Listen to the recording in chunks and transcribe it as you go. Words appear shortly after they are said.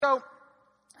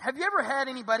Have you ever had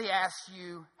anybody ask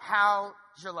you, how's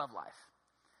your love life?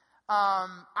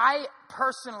 I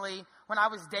personally, when I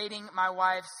was dating my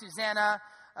wife, Susanna,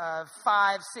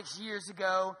 5-6 years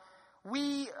ago,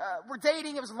 we were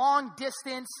dating. It was long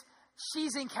distance.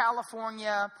 She's in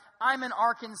California. I'm in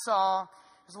Arkansas.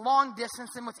 It was long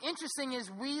distance. And what's interesting is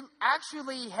we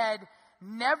actually had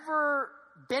never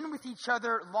been with each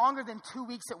other longer than 2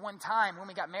 weeks at one time when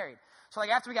we got married. So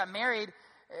like after we got married,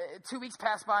 2 weeks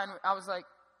passed by and I was like,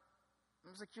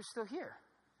 you're still here.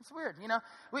 It's weird, you know.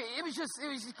 It was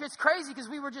just crazy because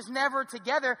we were just never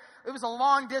together. It was a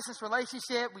long distance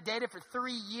relationship. We dated for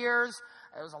 3 years.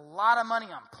 It was a lot of money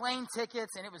on plane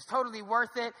tickets, and it was totally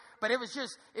worth it. But it was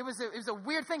a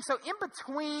weird thing. So in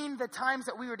between the times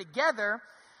that we were together,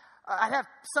 I'd have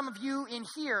some of you in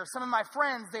here, some of my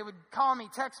friends. They would call me,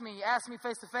 text me, ask me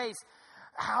face to face,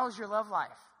 "How's your love life?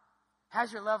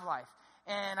 How's your love life?"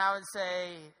 And I would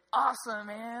say, "Awesome,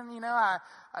 man. You know, I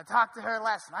talked to her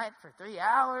last night for 3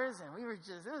 hours and it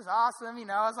was awesome. You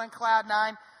know, I was on cloud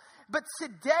nine." But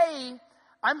today,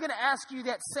 I'm going to ask you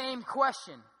that same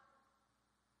question.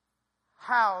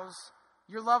 How's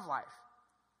your love life?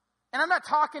 And I'm not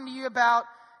talking to you about,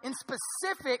 in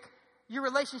specific, your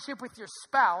relationship with your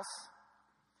spouse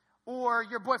or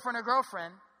your boyfriend or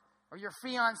girlfriend or your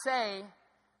fiance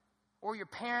or your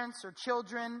parents or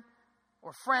children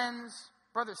or friends,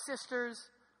 brothers, sisters.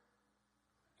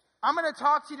 I'm going to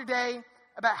talk to you today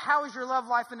about how is your love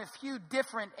life in a few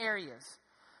different areas.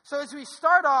 So as we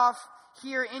start off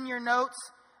here in your notes,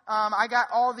 I got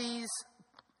all these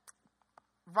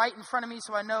right in front of me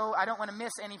so I know I don't want to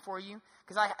miss any for you.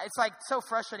 Because it's like so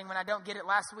frustrating when I don't get it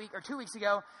last week or 2 weeks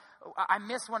ago. I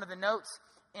missed one of the notes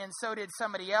and so did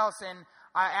somebody else. And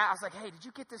I was like, "Hey, did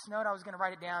you get this note? I was going to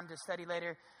write it down to study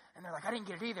later." And they're like, "I didn't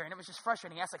get it either." And it was just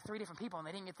frustrating. I asked like 3 different people and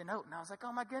they didn't get the note. And I was like,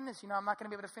 "Oh my goodness, you know, I'm not going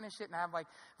to be able to finish it." And I have like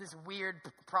this weird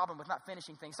problem with not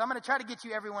finishing things. So I'm going to try to get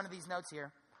you every one of these notes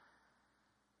here.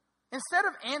 Instead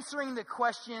of answering the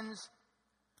questions,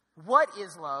 what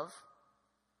is love?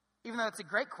 Even though it's a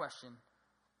great question.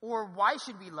 Or why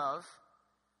should we love?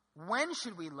 When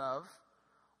should we love?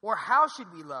 Or how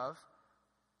should we love?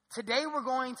 Today we're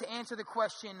going to answer the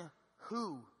question,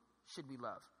 who should we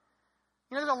love?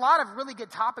 You know, there's a lot of really good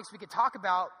topics we could talk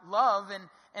about love,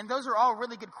 and those are all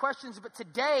really good questions. But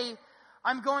today,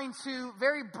 I'm going to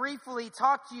very briefly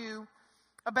talk to you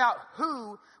about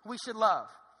who we should love.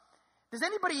 Does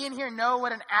anybody in here know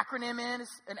what an acronym is?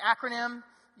 An acronym?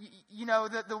 You know,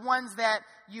 the ones that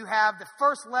you have the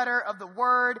first letter of the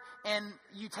word, and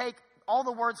you take all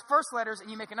the word's first letters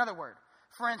and you make another word.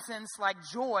 For instance, like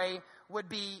joy would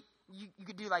be, you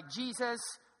could do like Jesus,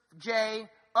 J,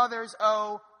 others,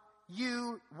 O,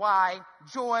 U, Y,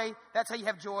 joy. That's how you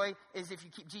have joy, is if you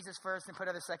keep Jesus first and put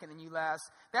other second and you last.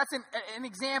 That's an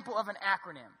example of an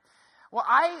acronym. Well,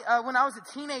 when I was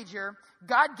a teenager,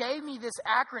 God gave me this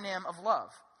acronym of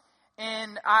love.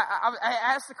 And I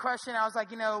asked the question, I was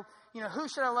like, you know, who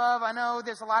should I love? I know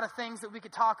there's a lot of things that we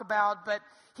could talk about, but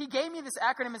he gave me this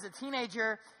acronym as a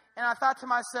teenager, and I thought to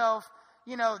myself,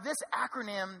 you know, this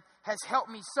acronym has helped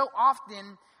me so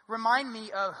often remind me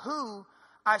of who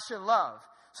I should love.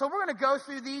 So we're going to go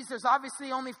through these. There's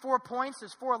obviously only 4 points.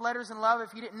 There's 4 letters in love,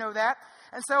 if you didn't know that.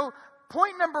 And so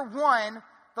point number 1,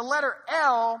 the letter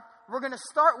L, we're going to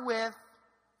start with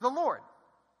the Lord.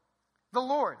 The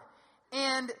Lord.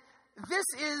 And this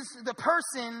is the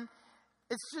person.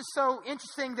 It's just so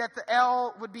interesting that the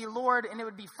L would be Lord and it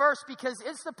would be first, because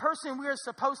it's the person we are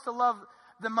supposed to love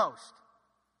the most.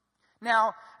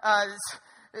 Now,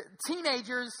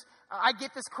 teenagers, I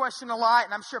get this question a lot,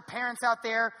 and I'm sure parents out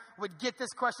there would get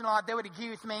this question a lot. They would agree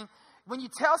with me. When you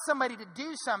tell somebody to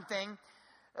do something,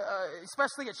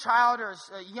 especially a child or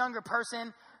a younger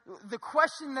person, the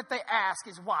question that they ask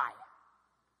is why?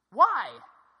 Why?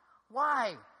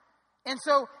 Why? And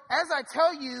so, as I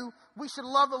tell you, we should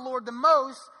love the Lord the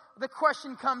most, the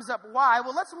question comes up, why?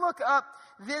 Well, let's look up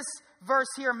this verse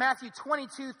here, Matthew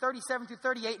 22, 37 through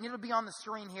 38, and it'll be on the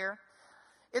screen here.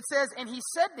 It says, "And he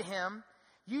said to him,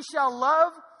 you shall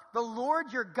love the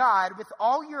Lord your God with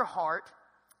all your heart,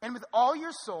 and with all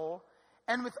your soul,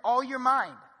 and with all your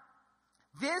mind.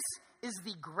 This is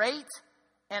the great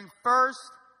and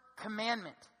first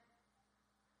commandment."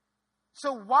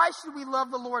 So why should we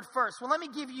love the Lord first? Well, let me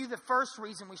give you the first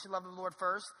reason we should love the Lord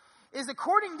first. Is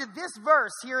according to this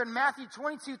verse here in Matthew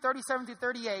 22, 37 through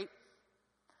 38,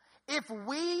 if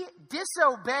we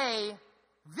disobey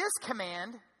this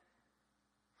command,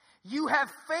 you have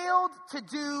failed to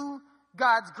do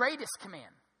God's greatest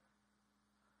command.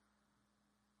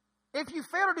 If you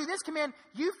fail to do this command,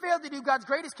 you failed to do God's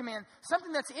greatest command.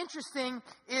 Something that's interesting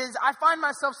is I find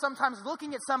myself sometimes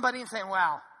looking at somebody and saying,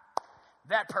 wow,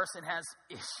 that person has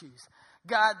issues.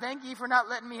 God, thank you for not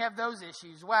letting me have those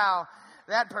issues. Wow,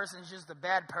 that person's just a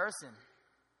bad person.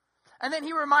 And then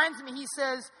he reminds me, he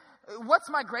says, what's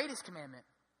my greatest commandment?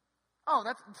 Oh,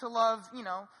 that's to love,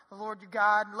 the Lord your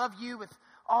God, love you with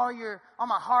all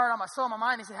my heart, all my soul, my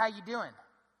mind. He said, how you doing?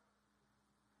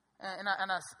 And I'm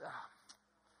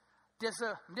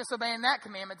disobeying that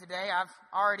commandment today. I've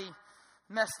already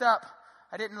messed up.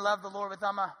 I didn't love the Lord with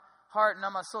all my heart and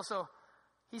all my soul. So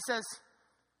he says,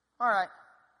 all right,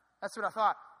 that's what I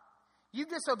thought. You've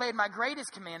disobeyed my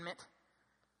greatest commandment,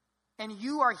 and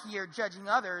you are here judging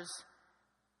others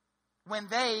when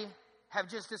they have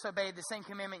just disobeyed the same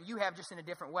commandment you have, just in a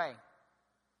different way.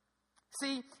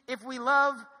 See, if we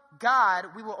love God,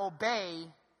 we will obey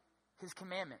his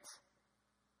commandments.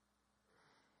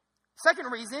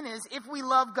 Second reason is, if we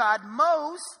love God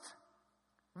most,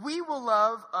 we will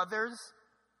love others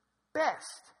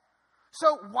best.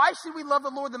 So why should we love the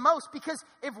Lord the most? Because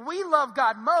if we love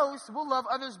God most, we'll love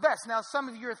others best. Now, some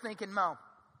of you are thinking, Mo,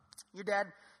 your dad,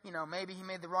 maybe he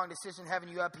made the wrong decision having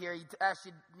you up here. He asked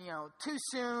you, too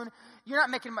soon. You're not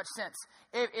making much sense.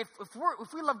 If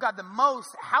we love God the most,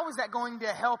 how is that going to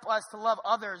help us to love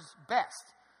others best?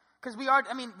 Because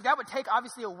that would take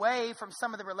obviously away from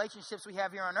some of the relationships we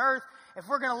have here on earth. If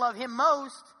we're going to love him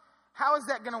most, how is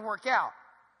that going to work out?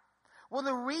 Well,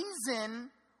 the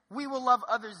reason we will love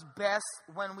others best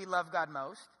when we love God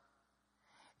most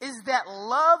is that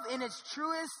love in its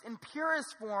truest and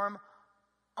purest form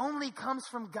only comes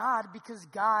from God, because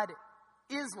God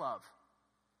is love.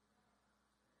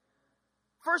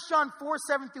 1 John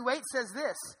 4:7-8 says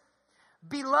this,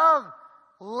 Beloved,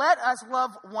 let us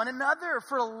love one another,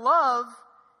 for love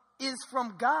is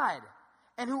from God.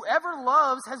 And whoever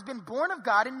loves has been born of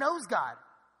God and knows God.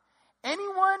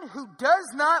 Anyone who does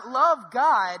not love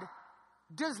God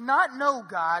does not know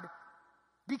God,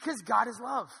 because God is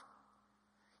love.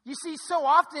 You see, so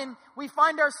often we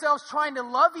find ourselves trying to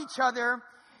love each other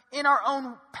in our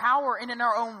own power and in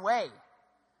our own way.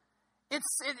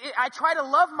 I try to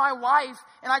love my wife,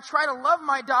 and I try to love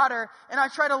my daughter, and I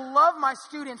try to love my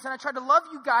students, and I try to love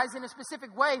you guys in a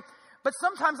specific way, but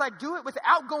sometimes I do it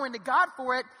without going to God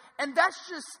for it, and that's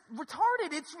just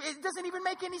retarded. It doesn't even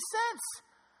make any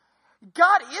sense.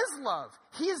 God is love.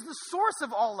 He is the source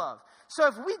of all love. So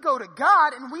if we go to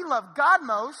God and we love God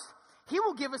most, he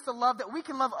will give us the love that we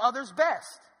can love others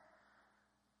best.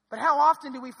 But how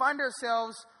often do we find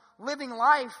ourselves living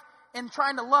life and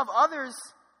trying to love others,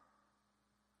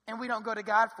 and we don't go to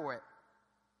God for it?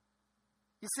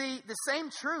 You see, the same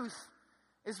truth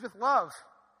is with love.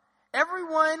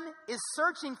 Everyone is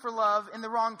searching for love in the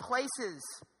wrong places.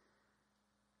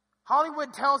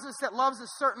 Hollywood tells us that love's a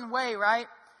certain way, right?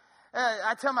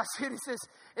 I tell my students this.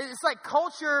 It's like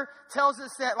culture tells us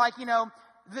that,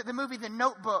 the movie The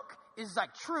Notebook is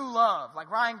like true love. Like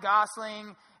Ryan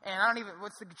Gosling and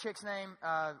what's the chick's name?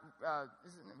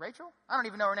 Is it Rachel? I don't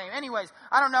even know her name. Anyways,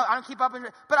 I don't know. I don't keep up with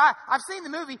it. But I've seen the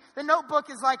movie. The Notebook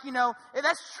is like,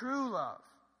 that's true love.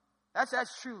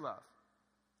 That's true love.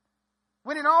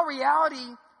 When in all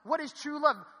reality, what is true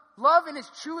love? Love in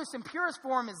its truest and purest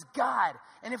form is God.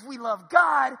 And if we love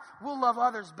God, we'll love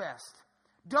others best.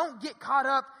 Don't get caught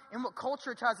up in what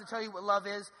culture tries to tell you what love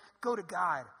is. Go to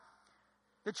God.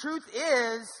 The truth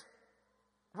is,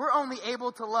 we're only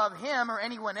able to love him or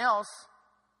anyone else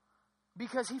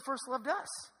because he first loved us.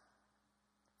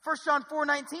 1 John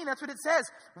 4:19, that's what it says.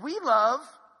 We love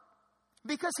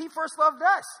because he first loved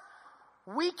us.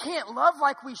 We can't love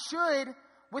like we should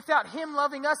without him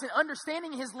loving us and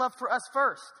understanding his love for us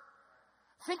first.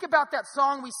 Think about that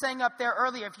song we sang up there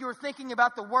earlier. If you were thinking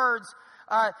about the words,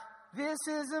 this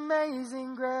is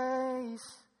amazing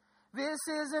grace. This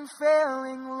is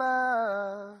unfailing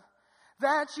love.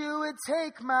 That you would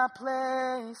take my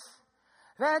place.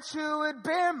 That you would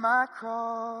bear my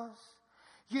cross.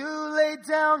 You laid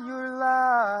down your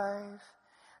life.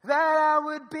 That I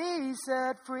would be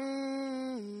set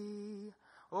free.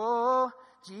 Oh,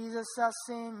 Jesus, I'll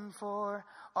sing for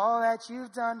all that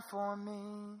you've done for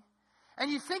me. And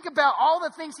you think about all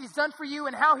the things he's done for you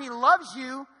and how he loves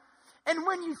you. And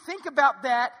when you think about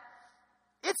that,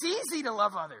 it's easy to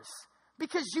love others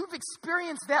because you've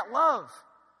experienced that love.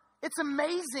 It's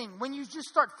amazing when you just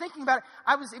start thinking about it.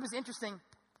 It was interesting.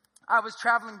 I was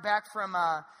traveling back from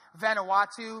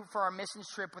Vanuatu for our missions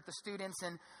trip with the students,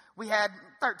 and we had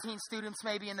 13 students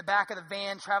maybe in the back of the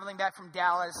van traveling back from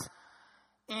Dallas.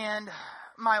 And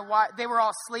my wife, they were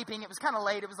all sleeping. It was kind of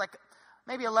late. It was like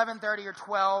maybe 11:30 or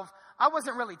 12. I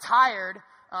wasn't really tired.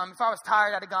 If I was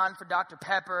tired, I'd have gone for Dr.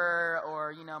 Pepper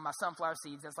or, my sunflower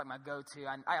seeds. That's like my go-to.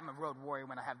 I'm a road warrior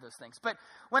when I have those things. But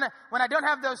when I don't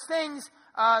have those things,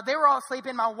 they were all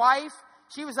sleeping. My wife,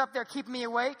 she was up there keeping me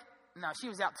awake. No, she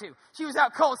was out too. She was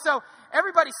out cold. So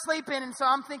everybody's sleeping, and so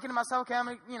I'm thinking to myself, okay,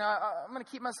 I'm gonna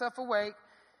keep myself awake.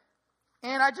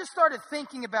 And I just started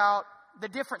thinking about the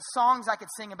different songs I could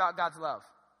sing about God's love.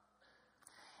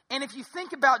 And if you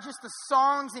think about just the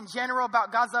songs in general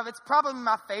about God's love, it's probably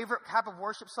my favorite type of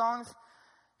worship songs.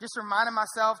 Just reminding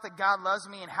myself that God loves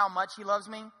me and how much he loves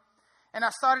me. And I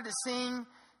started to sing,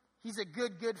 he's a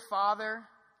good, good father.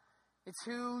 It's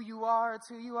who you are,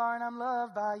 and I'm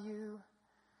loved by you.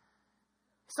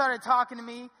 He started talking to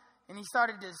me, and he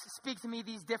started to speak to me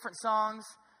these different songs.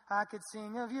 I could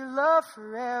sing of your love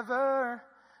forever.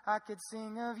 I could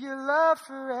sing of your love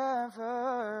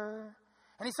forever.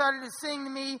 And he started to sing to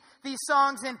me these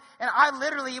songs, and I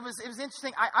literally, it was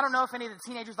interesting. I don't know if any of the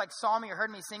teenagers saw me or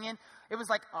heard me singing. It was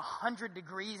 100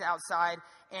 degrees outside,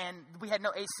 and we had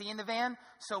no AC in the van,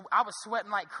 so I was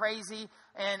sweating like crazy.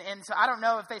 And so I don't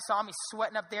know if they saw me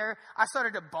sweating up there. I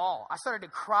started to bawl. I started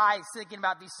to cry thinking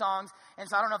about these songs. And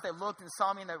so I don't know if they looked and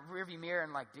saw me in the rearview mirror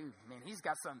and dude, man, he's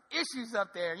got some issues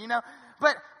up there,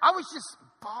 But I was just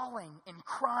bawling and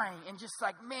crying and just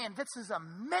man, this is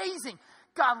amazing.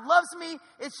 God loves me.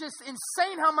 It's just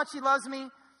insane how much he loves me.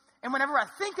 And whenever I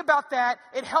think about that,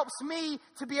 it helps me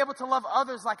to be able to love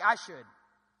others like I should.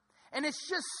 And it's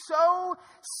just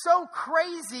so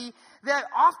crazy that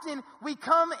often we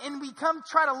come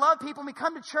try to love people, and we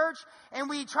come to church and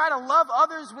we try to love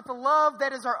others with the love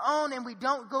that is our own, and we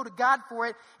don't go to God for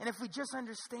it. And if we just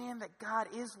understand that God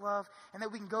is love and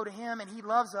that we can go to him and he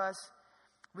loves us,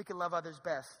 we can love others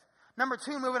best. Number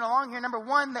 2, moving along here. Number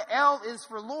 1, the L is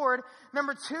for Lord.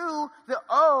 Number 2, the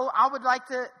O, I would like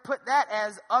to put that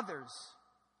as others.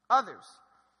 Others.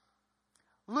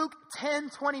 Luke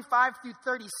 10:25 through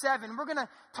 37. We're going to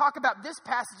talk about this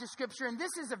passage of Scripture, and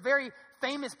this is a very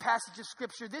famous passage of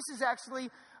Scripture. This is actually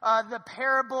the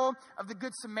parable of the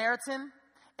Good Samaritan,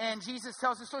 and Jesus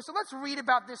tells the story. So let's read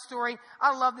about this story.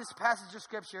 I love this passage of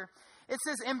Scripture. It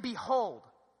says, "And behold,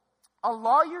 a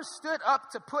lawyer stood up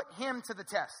to put him to the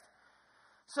test."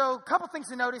 So a couple things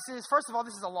to notice is, first of all,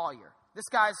 this is a lawyer. This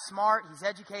guy's smart, he's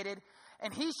educated,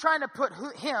 and he's trying to put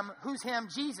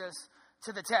Jesus,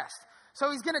 to the test.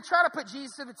 So he's going to try to put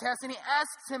Jesus to the test, and he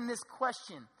asks him this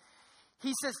question.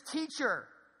 He says, "Teacher,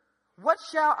 what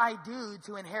shall I do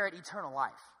to inherit eternal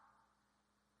life?"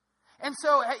 And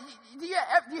so, do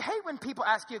you hate when people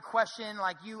ask you a question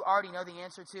you already know the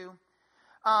answer to?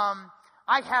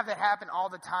 I have that happen all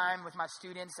the time with my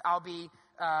students. I'll be...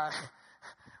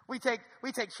 We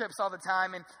take trips all the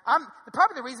time, and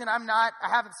probably the reason I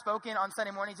haven't spoken on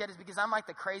Sunday mornings yet is because I'm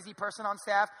the crazy person on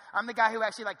staff. I'm the guy who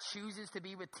actually chooses to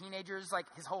be with teenagers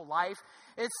his whole life.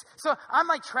 So I'm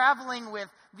traveling with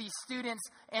these students,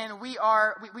 and we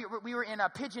were in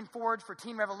Pigeon Forge for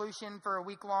Teen Revolution for a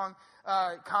week-long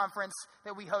conference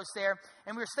that we host there,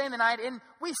 and we were staying the night, and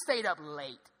we stayed up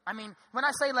late. I mean, when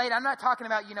I say late, I'm not talking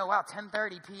about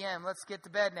 10:30 p.m. Let's get to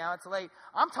bed now. It's late.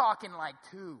 I'm talking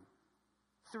 2.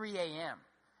 3 a.m.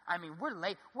 I mean, we're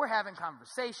late. We're having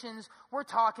conversations. We're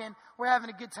talking. We're having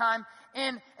a good time.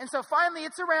 And so finally,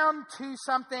 it's around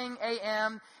 2-something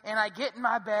a.m. And I get in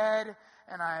my bed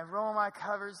and I roll my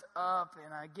covers up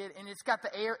and it's got the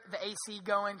AC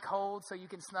going cold so you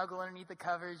can snuggle underneath the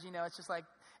covers. It's just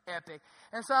epic.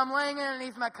 And so I'm laying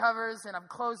underneath my covers and I've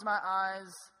closed my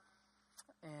eyes.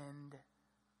 And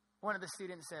one of the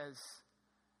students says,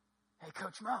 "Hey,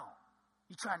 Coach Mo,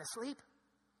 you trying to sleep?"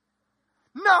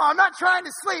 No, I'm not trying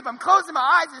to sleep. I'm closing my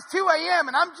eyes. It's 2 a.m.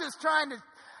 and I'm just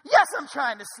yes, I'm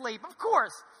trying to sleep. Of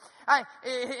course.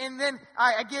 And then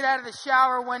I get out of the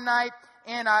shower one night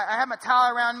and I have my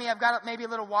towel around me. I've got maybe a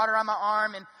little water on my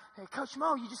arm and, "Hey, Coach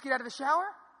Mo, you just get out of the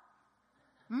shower?"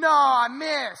 No, I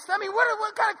missed. I mean,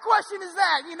 what kind of question is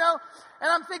that,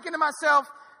 And I'm thinking to myself,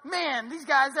 man, these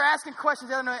guys, they're asking questions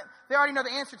they already know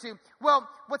the answer to. Well,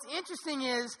 what's interesting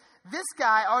is this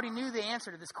guy already knew the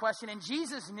answer to this question, and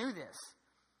Jesus knew this.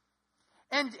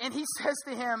 And he says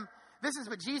to him, this is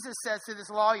what Jesus says to this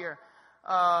lawyer.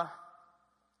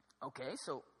 Okay,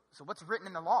 so what's written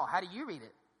in the law? How do you read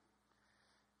it?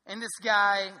 And this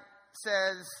guy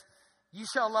says, "You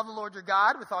shall love the Lord your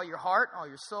God with all your heart, all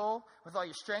your soul, with all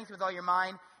your strength, with all your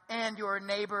mind, and your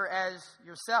neighbor as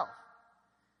yourself."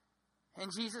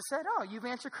 And Jesus said, "Oh, you've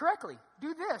answered correctly.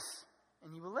 Do this,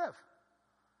 and you will live."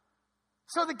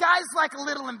 So the guy's a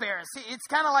little embarrassed. It's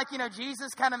kind of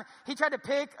Jesus he tried to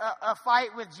pick a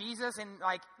fight with Jesus, and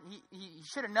he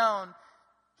should have known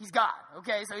he's God.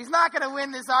 Okay, so he's not going to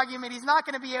win this argument. He's not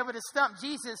going to be able to stump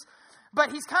Jesus. But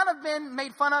he's kind of been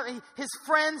made fun of. His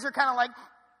friends are kind of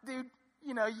 "Dude,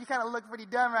 you kind of look pretty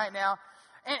dumb right now."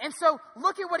 And so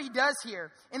look at what he does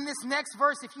here in this next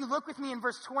verse. If you look with me in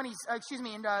verse 20,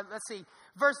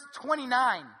 verse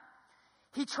 29.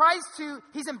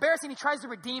 He's embarrassed and he tries to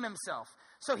redeem himself.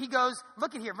 So he goes,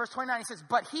 look at here, verse 29, he says,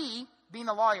 but he, being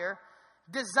the lawyer,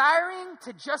 desiring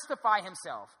to justify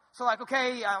himself. So like,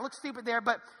 okay, I look stupid there,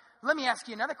 but let me ask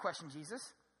you another question, Jesus.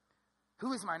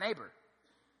 Who is my neighbor?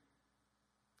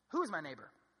 Who is my neighbor?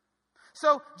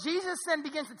 So Jesus then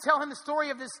begins to tell him the story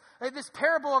of this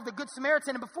parable of the Good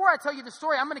Samaritan. And before I tell you the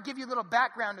story, I'm going to give you a little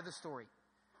background to the story.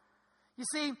 You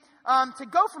see, to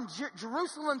go from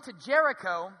Jerusalem to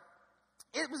Jericho,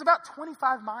 it was about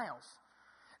 25 miles.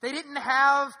 They didn't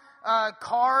have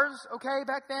cars, okay,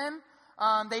 back then.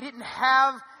 They didn't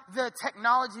have the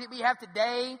technology that we have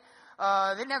today.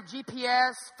 They didn't have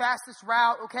GPS, fastest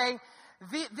route, okay.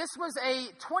 This was a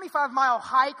 25-mile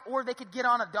hike, or they could get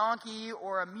on a donkey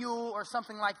or a mule or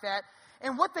something like that.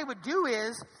 And what they would do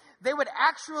is they would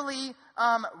actually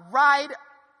ride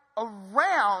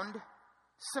around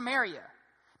Samaria.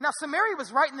 Now, Samaria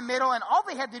was right in the middle, and all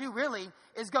they had to do really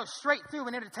is go straight through,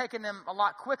 and it would have taken them a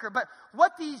lot quicker. But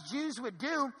what these Jews would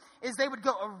do is they would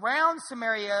go around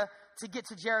Samaria to get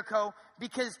to Jericho,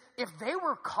 because if they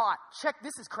were caught,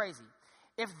 this is crazy.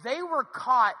 If they were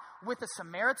caught with a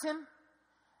Samaritan,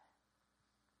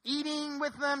 eating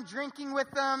with them, drinking with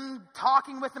them,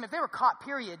 talking with them, if they were caught,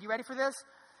 period, you ready for this?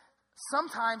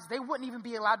 Sometimes they wouldn't even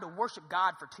be allowed to worship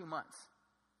God for 2 months.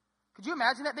 Could you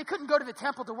imagine that? They couldn't go to the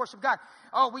temple to worship God.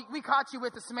 Oh, we caught you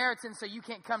with the Samaritan, so you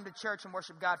can't come to church and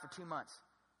worship God for 2 months.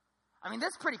 I mean,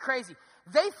 that's pretty crazy.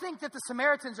 They think that the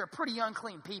Samaritans are pretty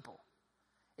unclean people.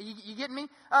 You getting me?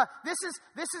 This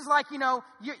is like,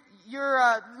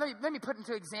 let me put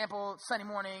into example Sunday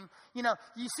morning.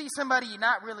 You see somebody you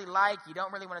not really like, you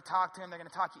don't really want to talk to them, they're going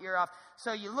to talk your ear off.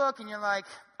 So you look and you're like,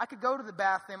 I could go to the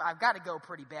bathroom, I've got to go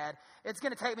pretty bad. It's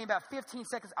going to take me about 15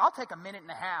 seconds. I'll take a minute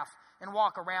and a half and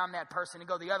walk around that person and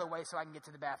go the other way so I can get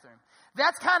to the bathroom.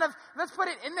 That's kind of, let's put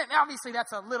it in there. Obviously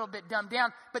that's a little bit dumbed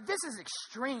down, but this is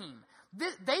extreme.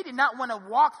 They did not want to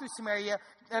walk through Samaria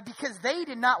because they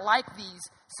did not like these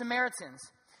Samaritans.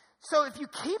 So if you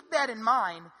keep that in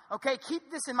mind, okay, keep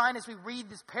this in mind as we read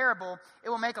this parable, it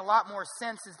will make a lot more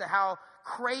sense as to how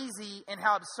crazy and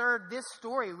how absurd this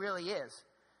story really is.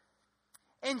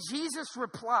 And Jesus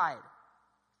replied,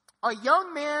 a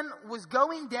young man was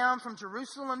going down from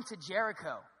Jerusalem to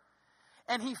Jericho,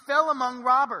 and he fell among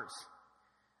robbers.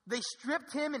 They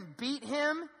stripped him and beat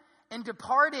him and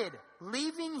departed,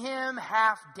 leaving him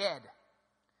half dead.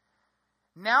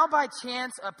 Now by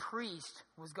chance a priest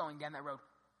was going down that road.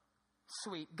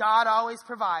 Sweet. God always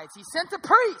provides. He sent a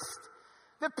priest.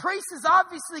 The priest is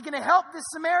obviously going to help this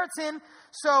Samaritan,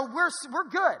 so we're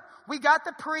good. We got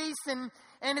the priest, and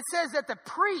it says that the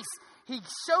priest, he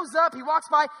shows up, he walks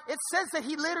by. It says that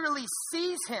he literally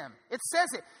sees him. It says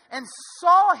it. And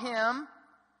saw him,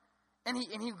 and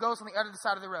he goes on the other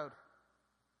side of the road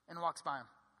and walks by him.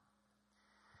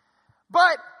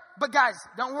 But guys,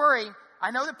 don't worry.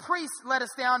 I know the priest let us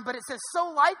down, but it says,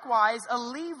 so likewise a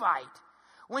Levite,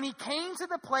 when he came to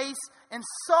the place and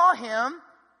saw him,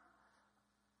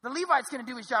 the Levite's going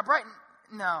to do his job right.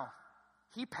 No,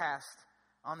 he passed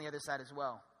on the other side as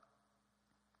well.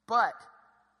 But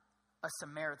a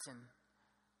Samaritan,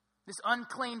 this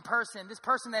unclean person, this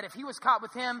person that if he was caught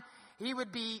with him, he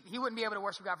wouldn't be able to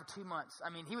worship God for 2 months. I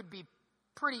mean, he would be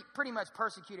pretty much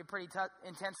persecuted pretty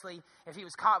intensely if he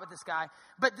was caught with this guy.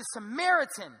 But the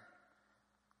Samaritan,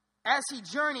 as he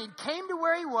journeyed, came to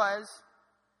where he was,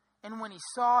 and when he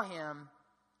saw him,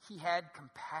 he had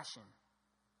compassion.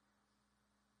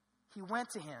 He went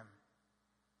to him.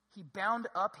 He bound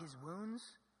up his wounds,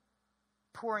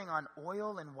 pouring on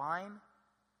oil and wine.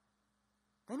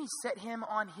 Then he set him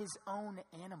on his own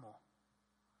animal.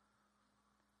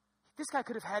 This guy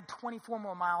could have had 24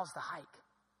 more miles to hike.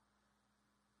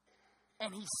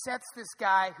 And he sets this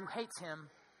guy who hates him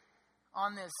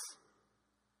on this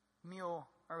mule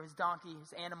or his donkey,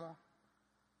 his animal.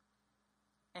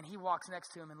 And he walks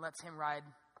next to him and lets him ride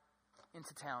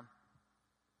into town.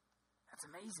 That's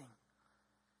amazing.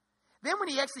 Then when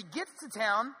he actually gets to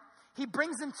town, he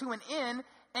brings him to an inn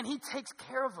and he takes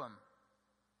care of him.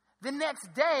 The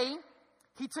next day,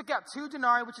 he took out 2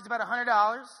 denarii, which is about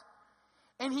 $100,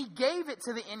 and he gave it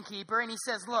to the innkeeper, and he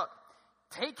says, look,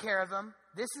 take care of him.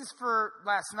 This is for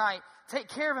last night. Take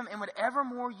care of him, and whatever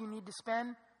more you need to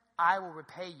spend, I will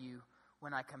repay you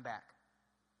when I come back.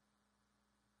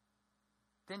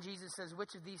 Then Jesus says,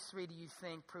 which of these 3 do you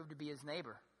think proved to be his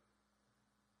neighbor?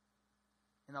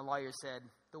 And the lawyer said,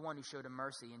 the one who showed him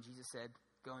mercy. And Jesus said,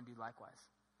 go and do likewise.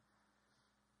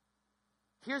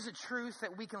 Here's a truth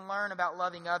that we can learn about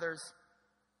loving others.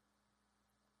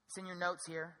 It's in your notes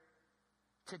here.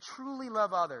 To truly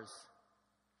love others,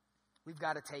 we've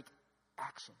got to take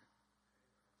action.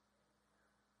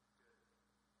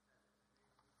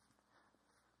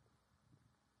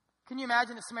 Can you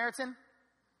imagine a Samaritan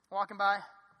walking by?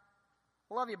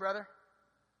 Love you, brother.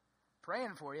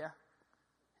 Praying for you.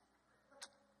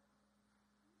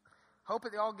 Hope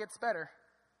it all gets better.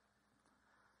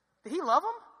 Did he love him?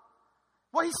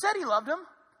 Well, he said he loved him.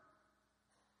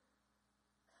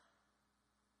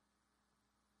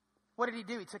 What did he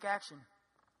do? He took action.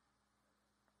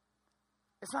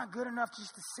 It's not good enough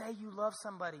just to say you love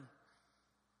somebody.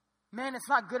 Man, it's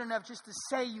not good enough just to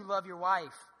say you love your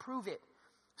wife. Prove it.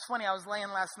 It's funny, I was laying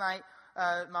last night.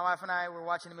 My wife and I were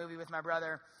watching a movie with my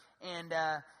brother. And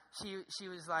she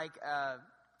was like,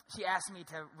 she asked me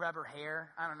to rub her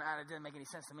hair. I don't know. It didn't make any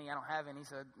sense to me. I don't have any,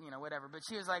 so, whatever. But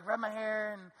she was like, rub my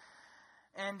hair.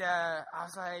 And I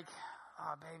was like,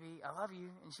 oh, baby, I love you.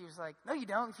 And she was like, no, you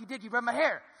don't. If you did, you'd rub my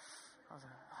hair. I was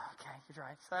like, oh, okay, you're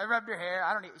right. So I rubbed her hair.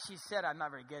 She said I'm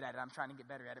not very good at it. I'm trying to get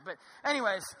better at it. But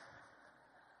anyways,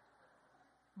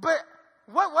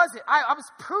 what was it? I was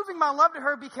proving my love to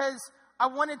her because I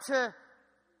wanted to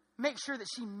make sure that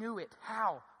she knew it.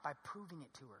 How? By proving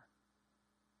it to her.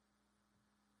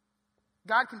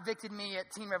 God convicted me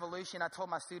at Teen Revolution. I told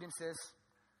my students this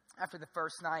after the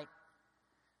first night.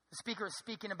 The speaker was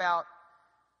speaking about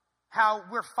how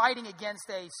we're fighting against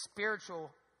a spiritual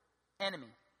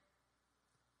enemy.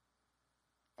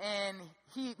 And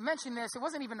he mentioned this. It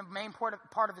wasn't even a main part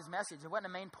of his message. It wasn't a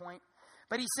main point.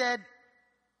 But he said,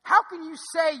 how can you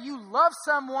say you love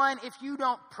someone if you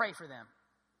don't pray for them?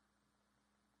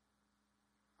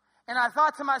 And I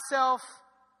thought to myself,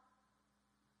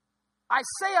 I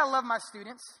say I love my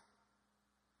students.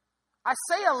 I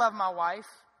say I love my wife.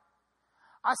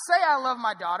 I say I love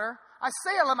my daughter. I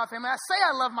say I love my family. I say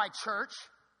I love my church.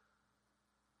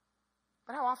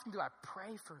 But how often do I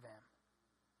pray for them?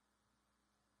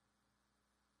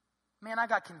 Man, I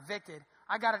got convicted.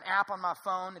 I got an app on my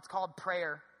phone. It's called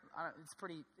Prayer.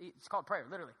 It's called Prayer,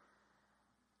 literally.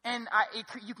 And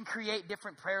you can create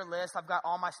different prayer lists. I've got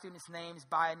all my students' names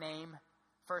by name,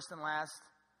 first and last.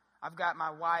 I've got my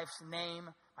wife's name,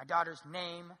 my daughter's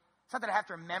name. It's not that I have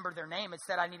to remember their name. It's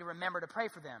that I need to remember to pray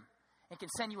for them. It can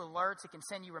send you alerts. It can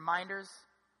send you reminders.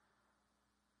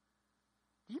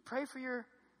 Do you pray for your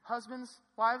husbands,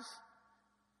 wives?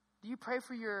 Do you pray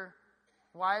for your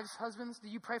wives, husbands? Do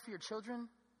you pray for your children?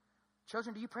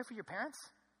 Children, do you pray for your parents?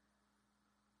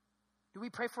 Do we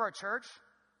pray for our church?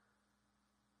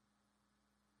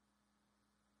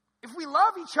 If we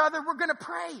love each other, we're going to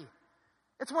pray.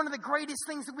 It's one of the greatest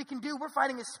things that we can do. We're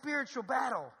fighting a spiritual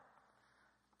battle.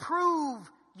 Prove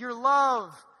your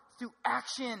love through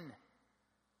action.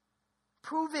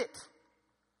 Prove it.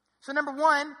 So number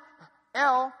 1,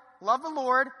 L, love the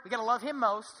Lord. We got to love Him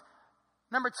most.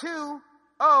 Number 2,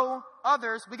 O,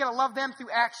 others. We got to love them through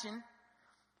action.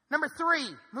 Number 3,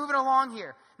 moving along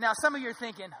here. Now, some of you are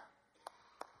thinking,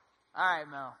 all right,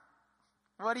 Mel,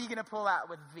 what are you going to pull out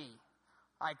with V?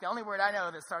 Like, the only word I know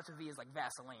that starts with V is like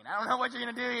Vaseline. I don't know what you're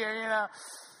going to do here,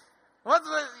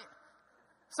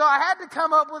 So I had to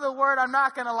come up with a word. I'm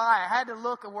not going to lie. I had to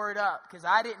look a word up because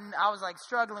I was like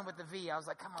struggling with the V. I was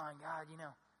like, come on, God,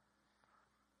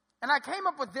 And I came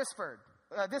up with this word,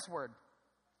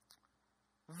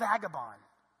 vagabond.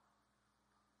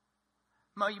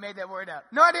 Mo, you made that word up.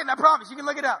 No, I didn't. I promise. You can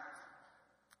look it up.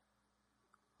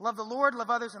 Love the Lord,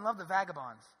 love others, and love the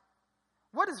vagabonds.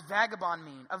 What does vagabond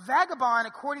mean? A vagabond,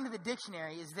 according to the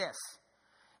dictionary, is this.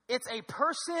 It's a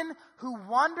person who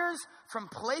wanders from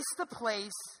place to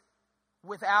place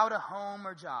without a home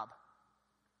or job.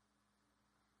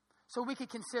 So we could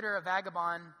consider a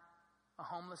vagabond a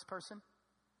homeless person.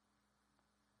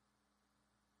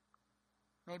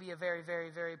 Maybe a very, very,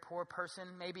 very poor person.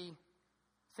 Maybe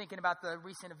thinking about the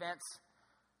recent events,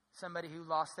 somebody who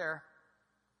lost their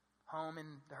home in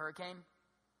the hurricane.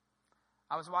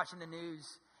 I was watching the news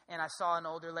and I saw an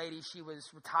older lady. She was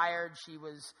retired. She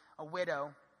was a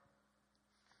widow.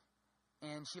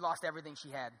 And she lost everything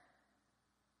she had.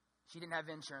 She didn't have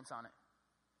insurance on it.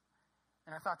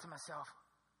 And I thought to myself,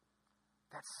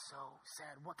 that's so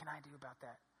sad. What can I do about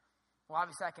that? Well,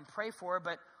 obviously I can pray for her,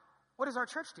 but what is our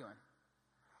church doing?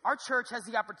 Our church has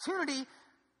the opportunity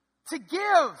to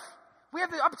give. We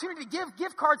have the opportunity to give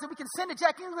gift cards that we can send to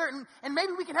Jack Engler, and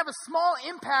maybe we can have a small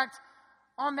impact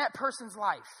on that person's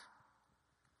life.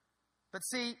 But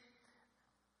see,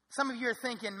 some of you are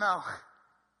thinking, Mo,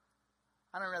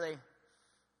 I don't really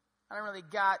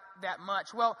got that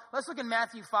much. Well, let's look at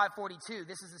Matthew 5:42.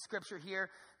 This is the scripture here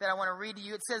that I want to read to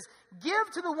you. It says,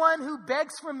 give to the one who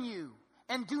begs from you,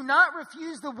 and do not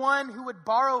refuse the one who would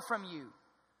borrow from you.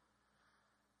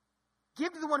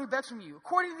 give to the one who begs from you.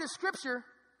 According to this scripture,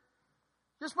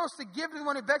 you're supposed to give to the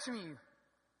one who begs from you.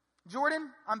 Jordan,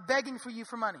 I'm begging for you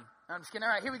for money. No, I'm just kidding. All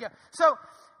right, here we go. So,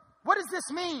 what does this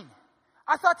mean?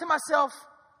 I thought to myself,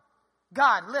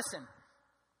 God, listen,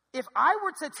 if I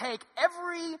were to take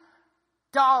every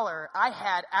dollar I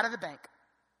had out of the bank,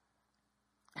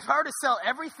 if I were to sell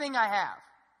everything I have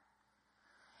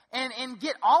and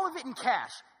get all of it in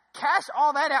cash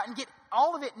all that out and get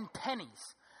all of it in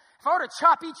pennies, if I were to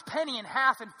chop each penny in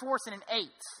half and force it in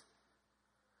eighths,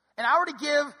 and I were to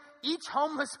give each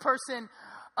homeless person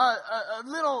a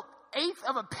little eighth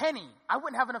of a penny, I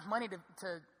wouldn't have enough money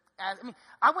to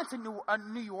I went to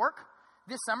New York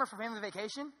this summer for family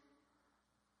vacation.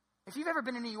 If you've ever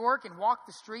been to New York and walked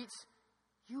the streets,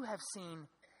 you have seen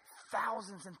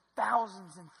thousands and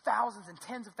thousands and thousands and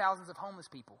tens of thousands of homeless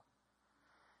people.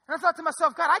 And I thought to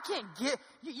myself, God, I can't give,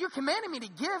 you're commanding me to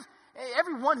give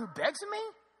everyone who begs of me?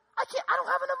 I don't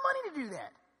have enough money to do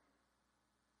that.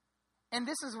 And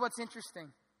this is what's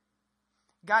interesting.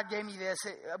 God gave me this.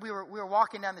 We were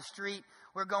walking down the street.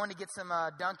 We were going to get some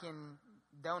Dunkin'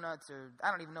 Donuts, or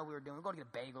I don't even know what we were doing. We were going to get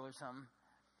a bagel or something.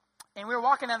 And we were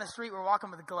walking down the street. We were walking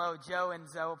with Glow. Joe and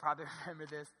Zoe will probably remember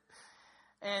this.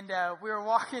 And we were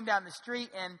walking down the street,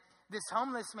 and this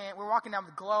homeless man, we were walking down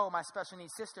with Glow, my special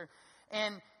needs sister,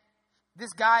 and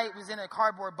this guy was in a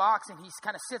cardboard box, and he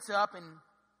kind of sits up, and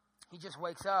he just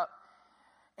wakes up.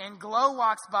 And Glow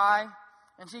walks by,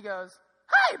 and she goes,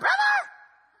 "Hey, brother!"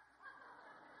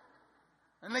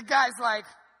 And the guy's like,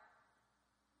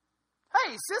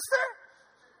 "Hey, sister!"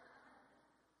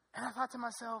 And I thought to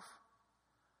myself,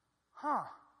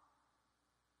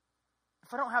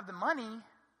 if I don't have the money,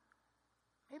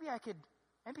 maybe I could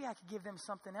give them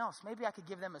something else. Maybe I could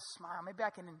give them a smile. Maybe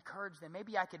I can encourage them.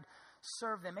 Maybe I could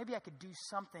serve them. Maybe I could do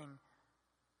something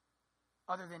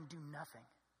other than do nothing.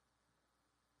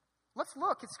 Let's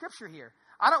look at scripture here.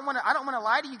 I don't want to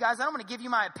lie to you guys. I don't want to give you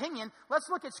my opinion. Let's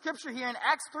look at scripture here. In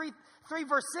Acts 3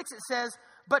 verse 6, it says,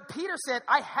 "But Peter said,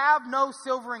 I have no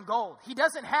silver and gold." He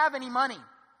doesn't have any money.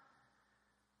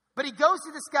 But he goes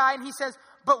to this guy and he says,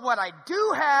 "But what I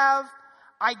do have,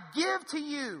 I give to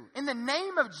you. In the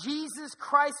name of Jesus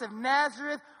Christ of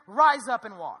Nazareth, rise up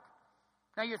and walk."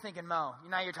 Now you're thinking, Mo,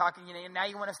 now you're talking, now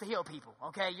you want us to heal people.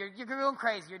 Okay, you're going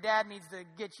crazy. Your dad needs to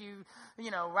get you,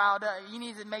 riled up. You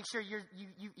need to make sure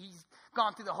he's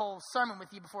gone through the whole sermon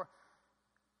with you before.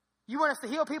 You want us to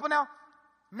heal people now?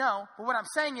 No, but what I'm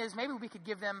saying is maybe we could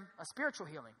give them a spiritual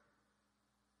healing.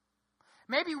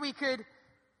 Maybe we could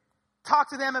talk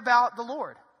to them about the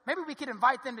Lord. Maybe we could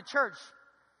invite them to church.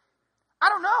 I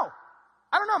don't know.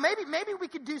 Maybe we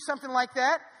could do something like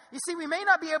that. You see, we may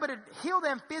not be able to heal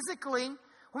them physically.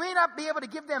 We may not be able to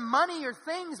give them money or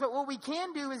things, but what we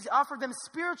can do is offer them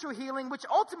spiritual healing, which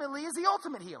ultimately is the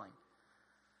ultimate healing.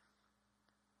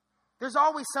 There's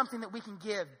always something that we can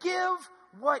give. Give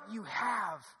what you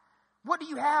have. What do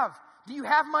you have? Do you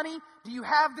have money? Do you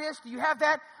have this? Do you have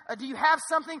that? Do you have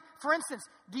something? For instance,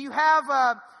 do you have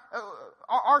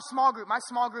our small group, my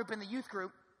small group and the youth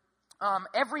group?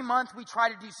 Every month we try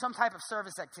to do some type of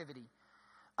service activity.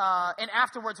 And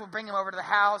afterwards we'll bring them over to the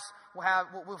house.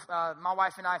 My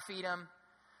wife and I feed them.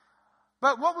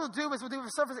 But what we'll do is we'll do a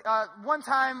service. One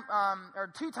time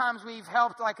or two times we've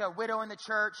helped like a widow in the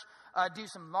church do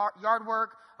some yard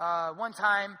work. One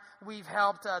time we've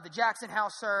helped the Jackson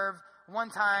House serve.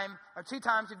 One time or two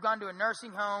times we've gone to a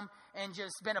nursing home and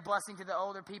just been a blessing to the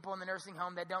older people in the nursing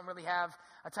home that don't really have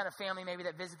a ton of family maybe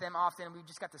that visit them often. And we've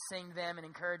just got to sing to them and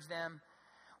encourage them.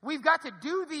 We've got to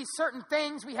do these certain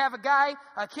things. We have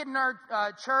a kid in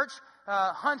our church,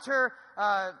 Hunter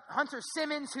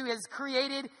Simmons, who has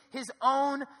created his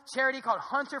own charity called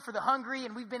Hunter for the Hungry.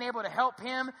 And we've been able to help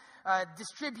him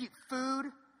distribute food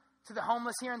to the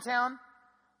homeless here in town.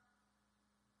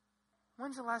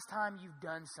 When's the last time you've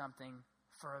done something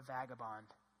for a vagabond?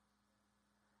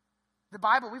 The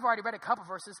Bible, we've already read a couple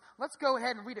verses. Let's go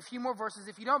ahead and read a few more verses.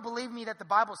 If you don't believe me that the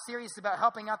Bible's serious about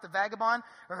helping out the vagabond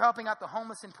or helping out the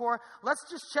homeless and poor, let's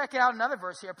just check out another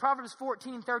verse here. Proverbs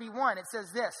 14:31. It says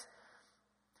this: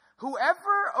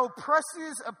 "Whoever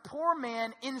oppresses a poor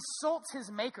man insults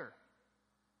his maker."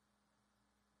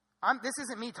 This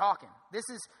isn't me talking.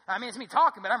 It's me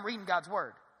talking, but I'm reading God's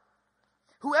word.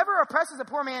 "Whoever oppresses a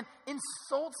poor man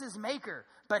insults his maker,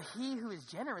 but he who is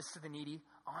generous to the needy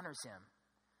honors him."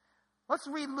 Let's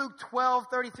read Luke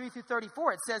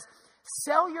 12:33-34. It says,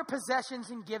 "Sell your possessions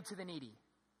and give to the needy."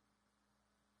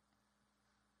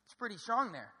 It's pretty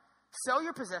strong there. Sell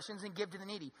your possessions and give to the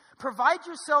needy. Provide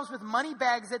yourselves with money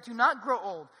bags that do not grow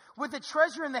old, with a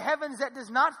treasure in the heavens that does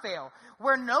not fail,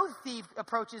 where no thief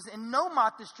approaches and no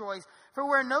moth destroys. For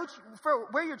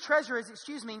where your treasure is,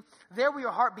 there will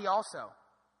your heart be also.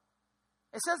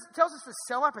 It tells us to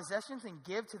sell our possessions and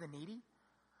give to the needy.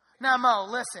 Now, Mo,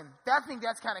 listen, I think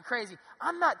that's kind of crazy.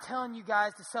 I'm not telling you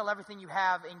guys to sell everything you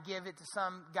have and give it to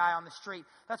some guy on the street.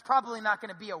 That's probably not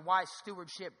going to be a wise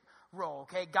stewardship role,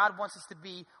 okay? God wants us to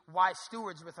be wise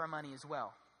stewards with our money as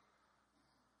well.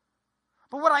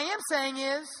 But what I am saying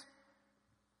is,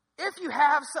 if you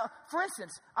have some, for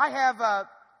instance, I have a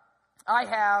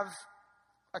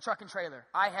truck and trailer.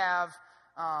 I have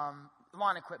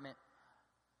lawn equipment.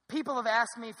 People have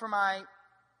asked me for my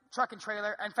truck and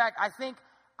trailer. In fact, I think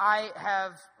I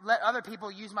have let other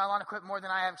people use my lawn equipment more than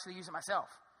I actually use it myself.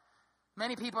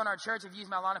 Many people in our church have used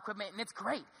my lawn equipment, and it's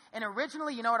great. And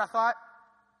originally, you know what I thought?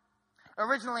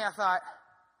 Originally, I thought,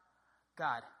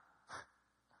 God,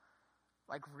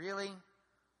 like really?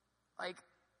 Like,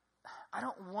 I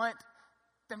don't want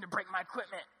them to break my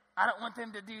equipment. I don't want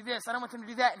them to do this. I don't want them to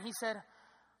do that. And he said,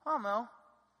 oh, Mo,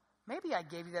 maybe I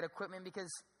gave you that equipment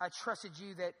because I trusted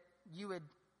you that you would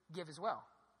give as well.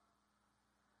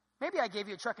 Maybe I gave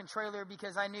you a truck and trailer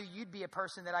because I knew you'd be a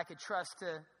person that I could trust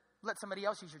to let somebody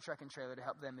else use your truck and trailer to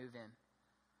help them move in.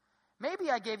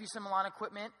 Maybe I gave you some lawn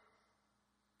equipment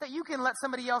that you can let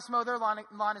somebody else mow their lawn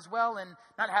as well and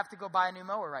not have to go buy a new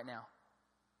mower right now.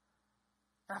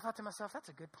 And I thought to myself, that's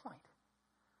a good point.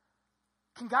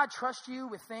 Can God trust you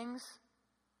with things?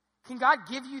 Can God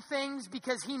give you things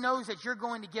because he knows that you're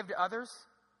going to give to others?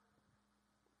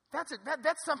 That's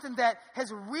something that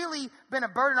has really been a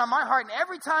burden on my heart. And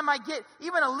every time I get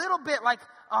even a little bit like,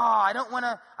 oh, I don't want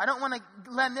to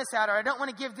lend this out, or I don't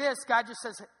want to give this, God just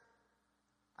says,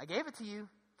 I gave it to you.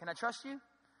 Can I trust you?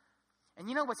 And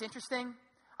you know what's interesting?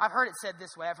 I've heard it said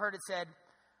this way. I've heard it said,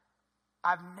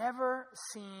 I've never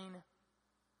seen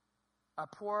a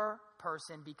poor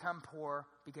person become poor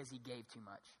because he gave too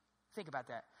much. Think about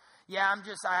that. Yeah,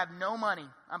 I have no money.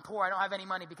 I'm poor. I don't have any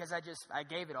money because I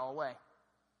gave it all away.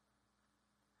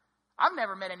 I've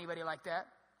never met anybody like that.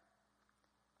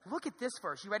 Look at this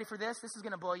verse. You ready for this? This is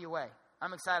going to blow you away.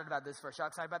 I'm excited about this verse. Y'all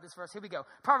excited about this verse? Here we go.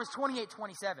 Proverbs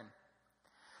 28:27.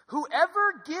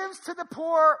 Whoever gives to the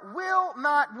poor will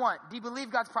not want. Do you believe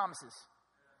God's promises?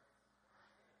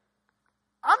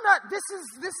 This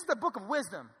is the book of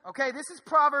wisdom, okay? This is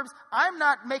Proverbs. I'm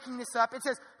not making this up. It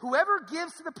says, whoever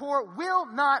gives to the poor will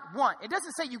not want. It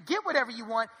doesn't say you get whatever you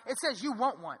want. It says you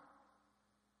won't want.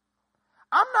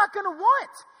 I'm not going to want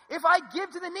if I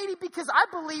give to the needy because I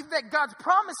believe that God's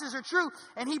promises are true,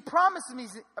 and he promises me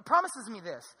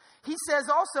this. He says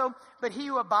also, but he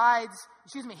who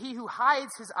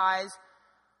hides his eyes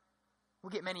will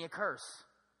get many a curse.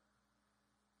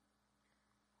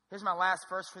 Here's my last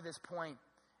verse for this point,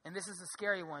 and this is a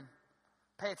scary one.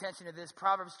 Pay attention to this.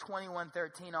 Proverbs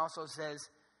 21:13 also says,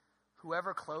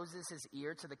 whoever closes his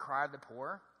ear to the cry of the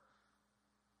poor.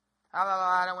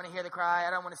 I don't want to hear the cry.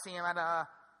 I don't want to see him.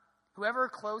 Whoever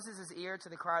closes his ear to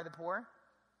the cry of the poor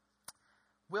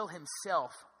will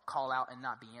himself call out and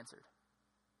not be answered.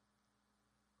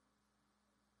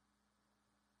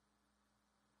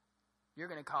 You're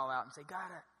going to call out and say, God,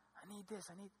 I need this.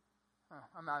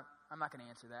 I'm not going to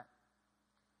answer that.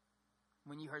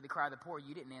 When you heard the cry of the poor,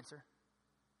 you didn't answer.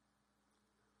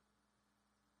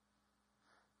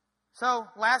 So,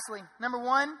 lastly, number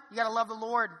one, you got to love the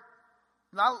Lord.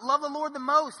 Love the Lord the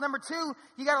most. Number two,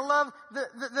 you got to love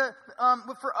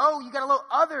you got to love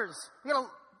others. You got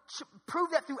to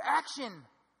prove that through action.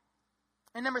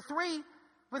 And number three,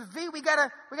 with V, we got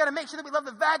to make sure that we love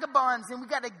the vagabonds, and we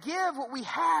got to give what we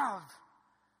have.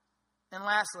 And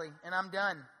lastly, and I'm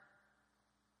done.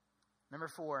 Number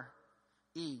 4,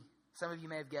 E. Some of you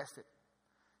may have guessed it.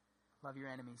 Love your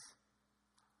enemies.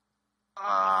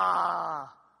 I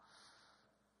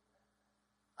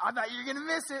thought you were going to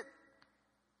miss it.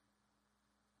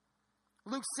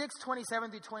 Luke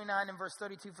 6:27-29 and verse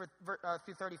 32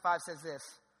 through 35 says this.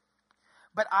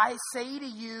 But I say to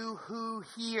you who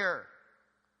hear.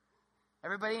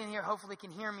 Everybody in here hopefully can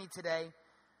hear me today.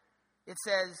 It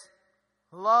says,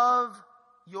 love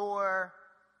your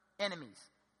enemies.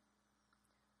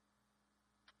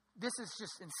 This is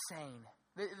just insane.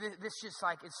 This just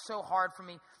like, it's so hard for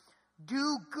me.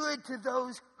 Do good to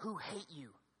those who hate you.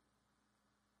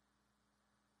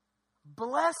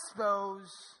 Bless those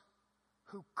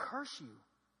who curse you.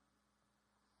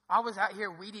 I was out here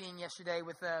weed eating yesterday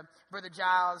with Brother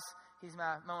Giles. He's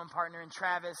my mowing partner, and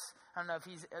Travis. I don't know if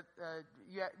he's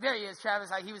there. He is,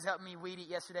 Travis. He was helping me weed eat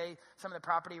yesterday, some of the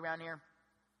property around here.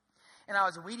 And I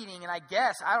was weed eating, and I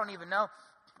don't even know.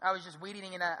 I was just weed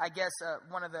eating, and I guess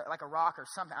one of the, like a rock or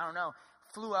something, I don't know,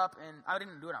 flew up, and I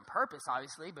didn't do it on purpose,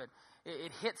 obviously, but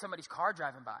it hit somebody's car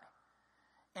driving by.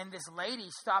 And this lady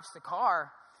stops the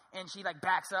car, and she like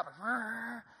backs up,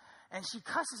 and she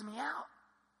cusses me out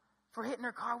for hitting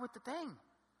her car with the thing.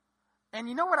 And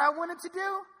you know what I wanted to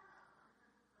do?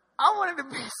 I wanted to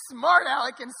be smart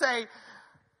aleck and say,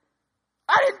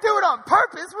 I didn't do it on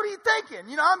purpose. What are you thinking?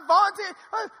 You know, I'm volunteering.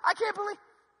 I can't believe.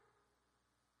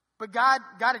 But God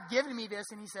had given me this,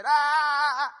 and he said,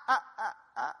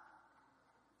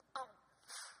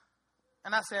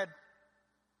 And I said,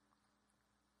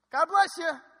 God bless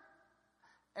you.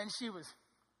 And she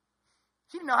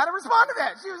didn't know how to respond to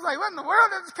that. She was like, what in the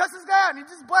world? I just cuss this guy out, and he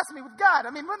just blessed me with God. I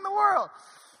mean, what in the world?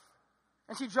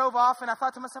 And she drove off, and I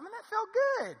thought to myself, man, that felt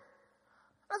good.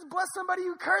 Let's bless somebody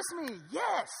who cursed me.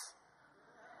 Yes.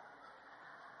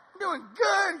 I'm doing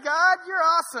good, God. You're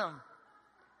awesome.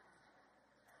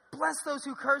 Bless those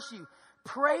who curse you.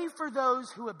 Pray for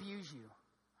those who abuse you.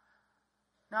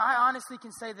 Now, I honestly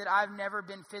can say that I've never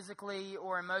been physically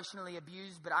or emotionally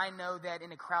abused, but I know that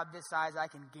in a crowd this size, I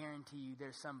can guarantee you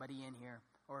there's somebody in here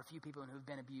or a few people who've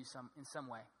been abused in some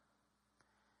way.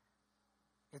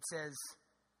 It says,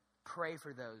 pray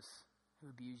for those who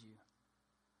abuse you.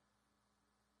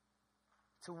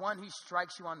 To one who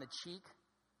strikes you on the cheek,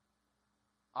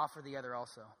 offer the other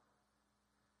also.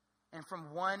 And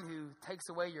from one who takes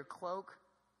away your cloak,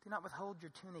 do not withhold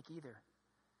your tunic either.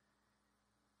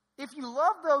 If you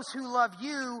love those who love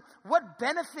you, what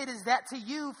benefit is that to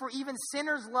you? For even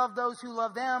sinners love those who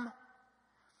love them.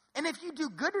 And if you do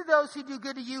good to those who do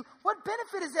good to you, what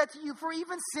benefit is that to you? For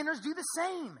even sinners do the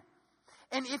same.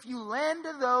 And if you lend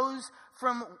to those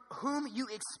from whom you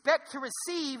expect to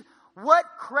receive, what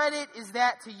credit is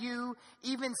that to you?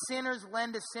 Even sinners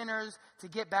lend to sinners to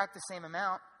get back the same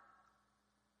amount.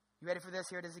 You ready for this?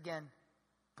 Here it is again.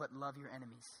 But love your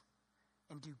enemies.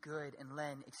 And do good and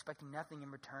lend, expecting nothing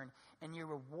in return. And your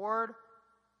reward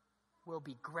will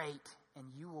be great, and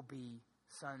you will be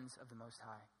sons of the Most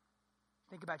High.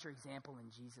 Think about your example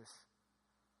in Jesus.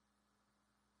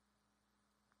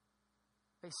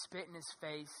 They spit in his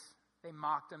face. They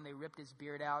mocked him. They ripped his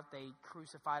beard out. They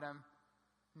crucified him,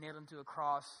 nailed him to a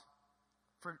cross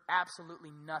for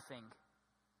absolutely nothing.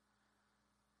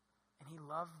 And he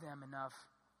loved them enough.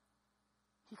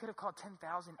 He could have called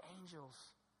 10,000 angels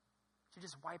to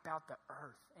just wipe out the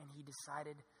earth. And he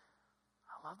decided,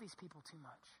 I love these people too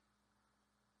much.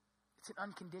 It's an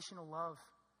unconditional love.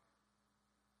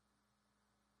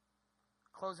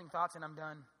 Closing thoughts, and I'm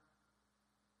done.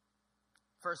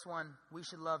 First one, we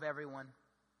should love everyone.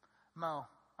 Mo,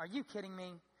 are you kidding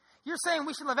me? You're saying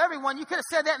we should love everyone. You could have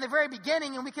said that in the very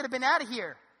beginning, and we could have been out of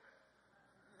here.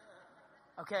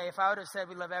 Okay, if I would have said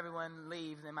we love everyone,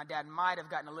 leave, then my dad might have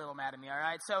gotten a little mad at me, all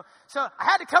right? So I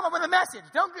had to come up with a message.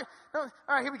 Don't all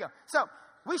right, here we go. So,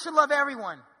 we should love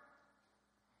everyone.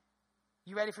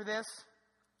 You ready for this?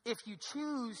 If you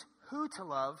choose who to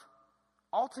love,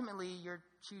 ultimately you're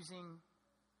choosing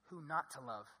who not to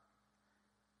love.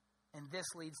 And this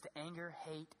leads to anger,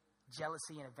 hate,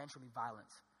 jealousy, and eventually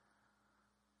violence.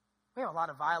 We have a lot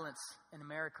of violence in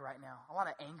America right now, a lot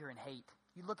of anger and hate.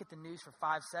 You look at the news for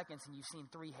 5 seconds and you've seen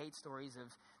 3 hate stories of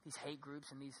these hate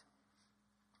groups and these.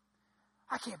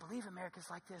 I can't believe America's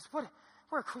like this. We're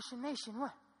a Christian nation.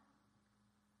 What?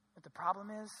 But the problem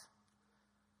is,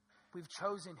 we've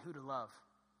chosen who to love.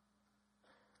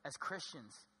 As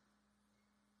Christians,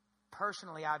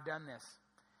 personally, I've done this.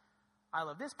 I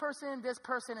love this person, and this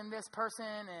person,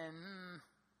 and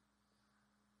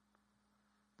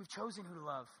we've chosen who to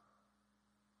love.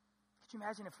 Could you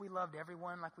imagine if we loved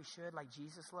everyone like we should, like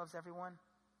Jesus loves everyone?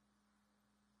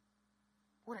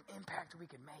 What an impact we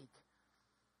could make.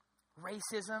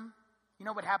 Racism. You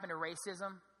know what happened to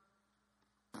racism?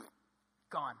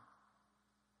 Gone.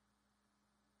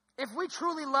 If we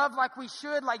truly love like we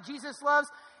should, like Jesus loves,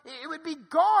 it would be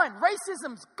gone.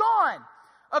 Racism's gone.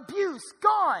 Abuse,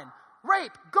 gone.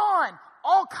 Rape, gone.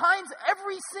 All kinds,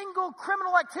 every single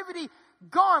criminal activity,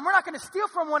 gone. We're not going to steal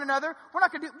from one another. We're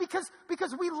not going to do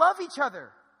because we love each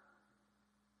other.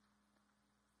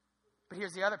 But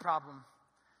here's the other problem.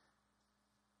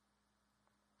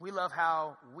 We love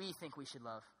how we think we should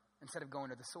love instead of going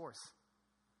to the source.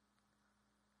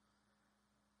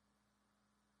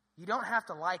 You don't have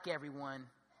to like everyone.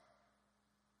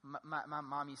 My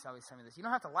mom used to always tell me this. You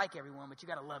don't have to like everyone, but you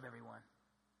got to love everyone.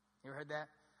 You ever heard that?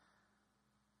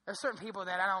 There's certain people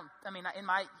that in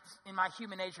my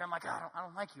human nature, I'm like, I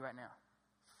don't like you right now.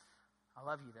 I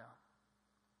love you though.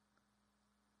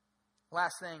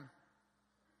 Last thing,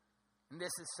 and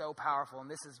this is so powerful, and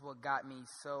this is what got me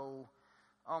so,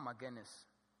 oh my goodness.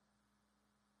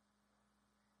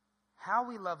 How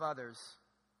we love others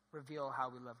reveal how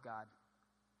we love God.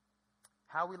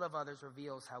 How we love others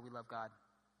reveals how we love God.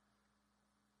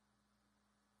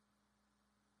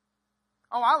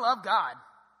 Oh, I love God.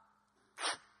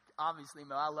 Obviously,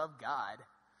 Mo, I love God.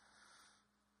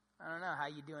 I don't know how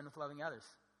you doing with loving others.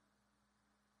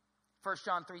 1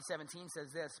 John 3:17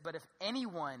 says this, but if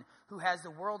anyone who has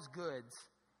the world's goods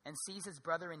and sees his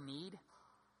brother in need,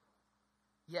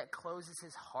 yet closes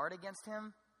his heart against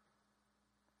him,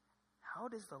 how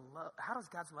does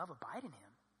God's love abide in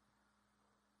him?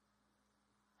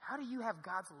 How do you have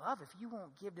God's love if you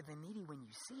won't give to the needy when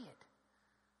you see it?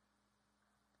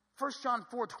 1 John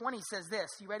 4:20 says this.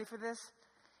 You ready for this?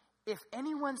 If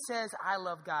anyone says, I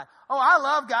love God. Oh, I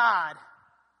love God.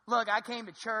 Look, I came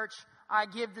to church. I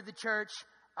give to the church.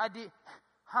 I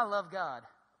love God.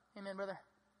 Amen, brother?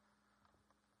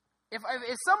 If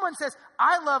someone says,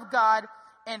 I love God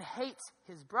and hates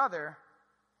his brother,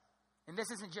 and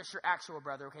this isn't just your actual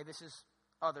brother, okay? This is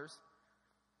others.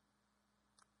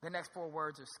 The next 4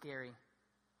 words are scary.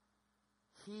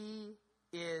 He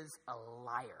is a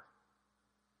liar.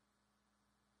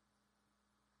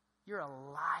 You're a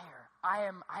liar.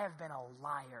 I have been a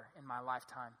liar in my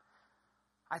lifetime.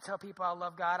 I tell people I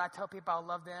love God. I tell people I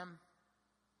love them.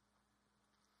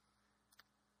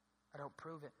 I don't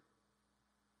prove it.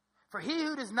 For he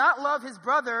who does not love his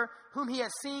brother whom he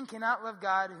has seen cannot love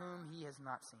God whom he has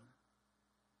not seen.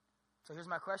 So here's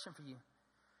my question for you.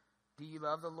 Do you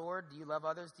love the Lord? Do you love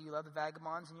others? Do you love the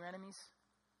vagabonds and your enemies?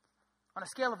 On a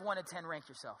scale of 1 to 10, rank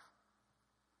yourself.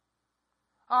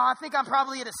 Oh, I think I'm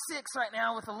probably at a 6 right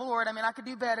now with the Lord. I mean, I could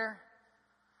do better.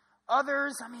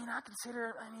 Others, I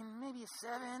consider, maybe a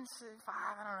 7, 5,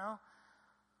 I don't know.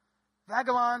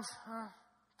 Vagabonds,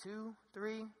 2,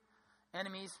 3.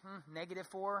 Enemies,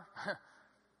 -4.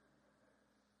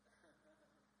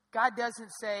 God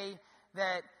doesn't say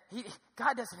that,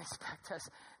 God doesn't expect us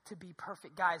to be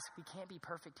perfect. Guys, we can't be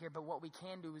perfect here, but what we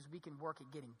can do is we can work at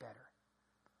getting better.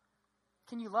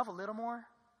 Can you love a little more?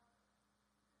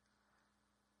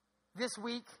 This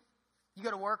week, you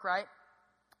go to work, right?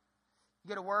 You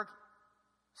go to work.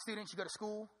 Students, you go to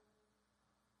school.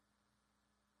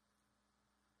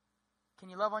 Can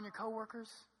you love on your coworkers?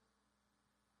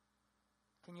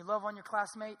 Can you love on your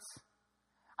classmates?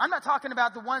 I'm not talking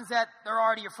about the ones that are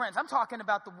already your friends. I'm talking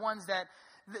about the ones that,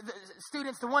 the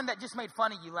students, the one that just made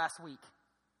fun of you last week.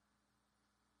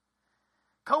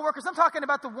 Coworkers, I'm talking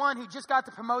about the one who just got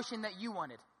the promotion that you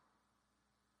wanted.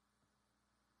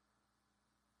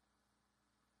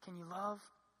 Can you love?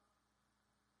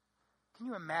 Can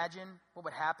you imagine what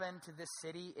would happen to this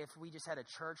city if we just had a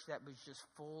church that was just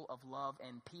full of love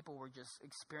and people were just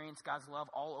experience God's love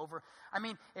all over?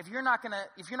 If you're not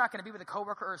gonna be with a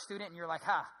coworker or a student and you're like,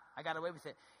 I got away with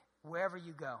it. Wherever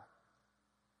you go,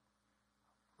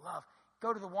 love.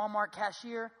 Go to the Walmart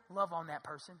cashier, love on that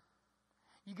person.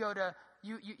 You go to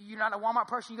you're not a Walmart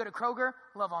person. You go to Kroger,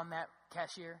 love on that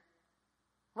cashier.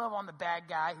 Love on the bad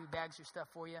guy who bags your stuff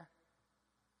for you.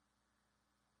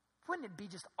 Wouldn't it be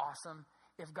just awesome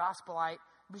if Gospelite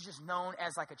was just known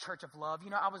as like a church of love?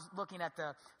 I was looking at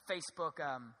the Facebook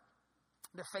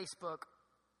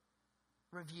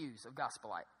reviews of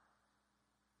Gospelite.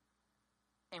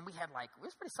 And we had it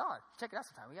was pretty solid. Check it out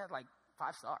sometime. We had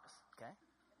 5 stars, okay?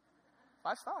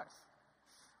 5 stars.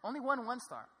 Only 1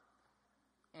 star.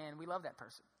 And we love that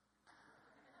person.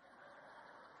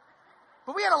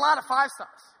 But we had a lot of 5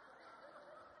 stars.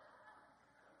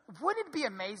 Wouldn't it be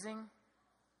amazing?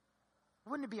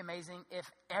 Wouldn't it be amazing if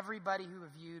everybody who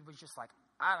reviewed was just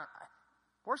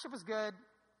worship was good,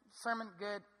 sermon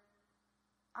good.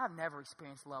 I've never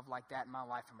experienced love like that in my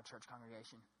life from a church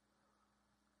congregation.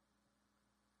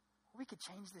 We could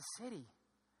change this city.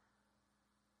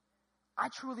 I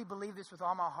truly believe this with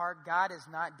all my heart. God is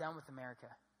not done with America.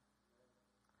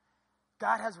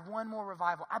 God has one more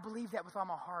revival. I believe that with all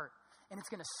my heart. And it's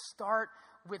going to start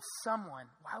with someone.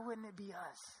 Why wouldn't it be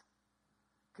us?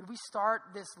 Could we start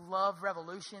this love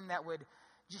revolution that would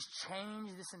just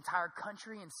change this entire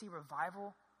country and see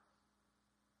revival?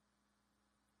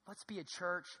 Let's be a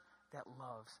church that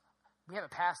loves. We have a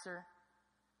pastor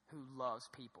who loves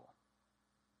people.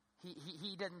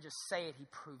 He doesn't just say it, he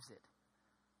proves it.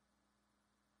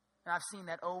 And I've seen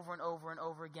that over and over and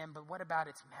over again. But what about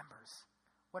its members?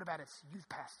 What about its youth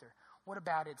pastor? What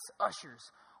about its ushers?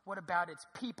 What about its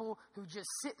people who just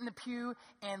sit in the pew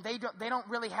and they don't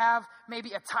really have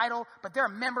maybe a title, but they're a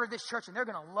member of this church and they're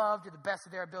going to love to the best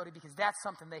of their ability because that's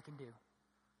something they can do.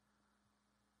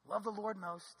 Love the Lord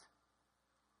most.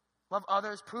 Love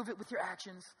others. Prove it with your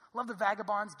actions. Love the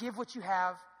vagabonds. Give what you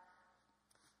have.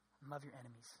 And love your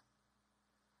enemies.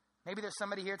 Maybe there's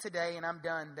somebody here today, and I'm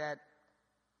done, that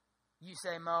you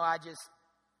say, Mo, I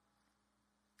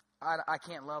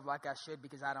can't love like I should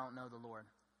because I don't know the Lord.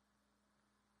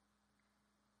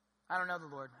 I don't know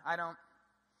the Lord. I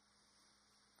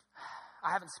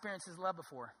haven't experienced His love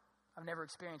before. I've never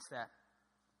experienced that.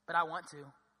 But I want to.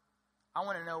 I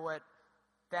want to know what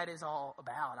that is all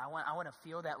about. I want to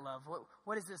feel that love.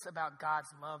 What is this about God's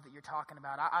love that you're talking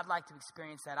about? I'd like to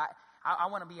experience that. I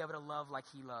want to be able to love like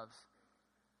He loves.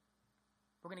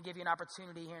 We're going to give you an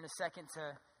opportunity here in a second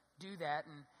to do that.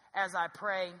 And as I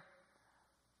pray,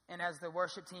 and as the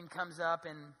worship team comes up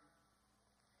and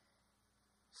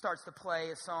starts to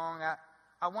play a song,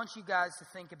 I want you guys to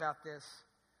think about this.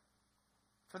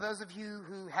 For those of you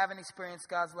who haven't experienced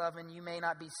God's love and you may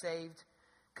not be saved,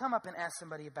 come up and ask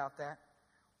somebody about that.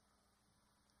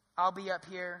 I'll be up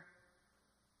here.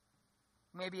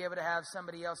 May be able to have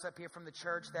somebody else up here from the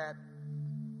church, that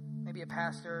maybe a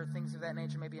pastor, things of that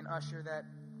nature, maybe an usher that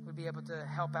would be able to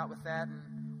help out with that. And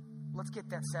let's get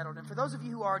that settled. And for those of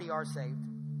you who already are saved,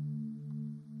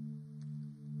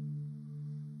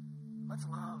 let's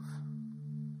love.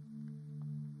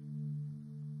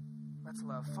 Let's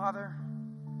love. Father,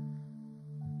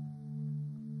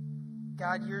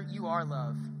 God, you are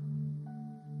love.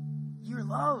 You're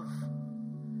love.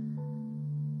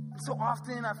 And so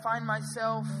often I find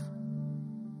myself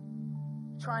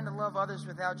trying to love others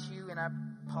without you, and I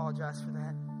apologize for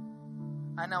that.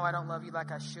 I know I don't love you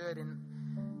like I should, and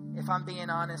if I'm being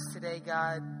honest today,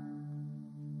 God,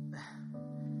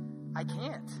 I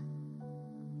can't.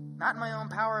 Not in my own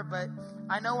power, but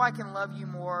I know I can love you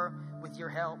more with your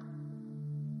help.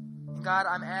 And God,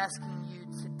 I'm asking you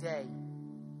today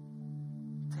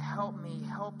to help me,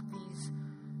 help these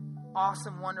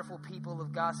awesome, wonderful people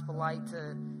of Gospel Light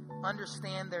to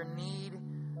understand their need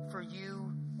for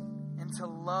you and to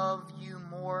love you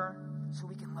more so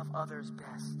we can love others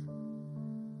best.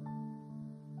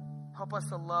 Help us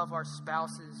to love our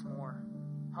spouses more.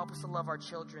 Help us to love our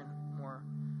children more.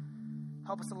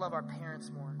 Help us to love our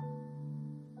parents more.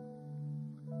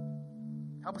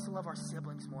 Help us to love our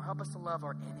siblings more. Help us to love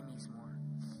our enemies more.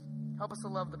 Help us to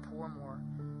love the poor more.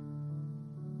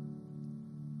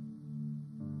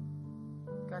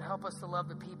 God, help us to love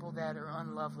the people that are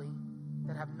unlovely,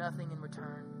 that have nothing in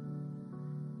return.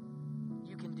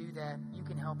 You can do that. You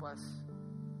can help us.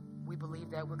 We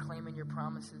believe that. We're claiming your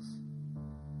promises.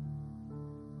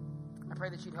 I pray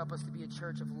that you'd help us to be a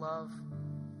church of love.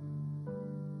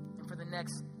 And for the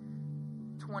next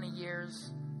 20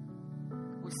 years,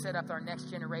 we set up our next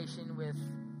generation with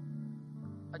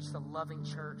just a loving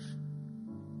church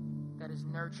that is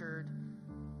nurtured.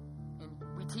 And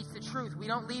we teach the truth. We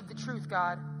don't leave the truth,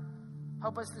 God.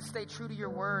 Help us to stay true to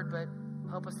your word, but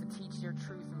help us to teach your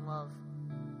truth and love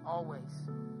always.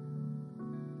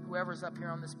 Whoever's up here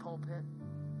on this pulpit,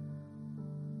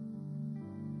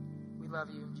 we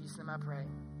love you. In Jesus' name I pray.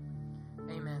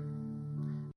 Amen.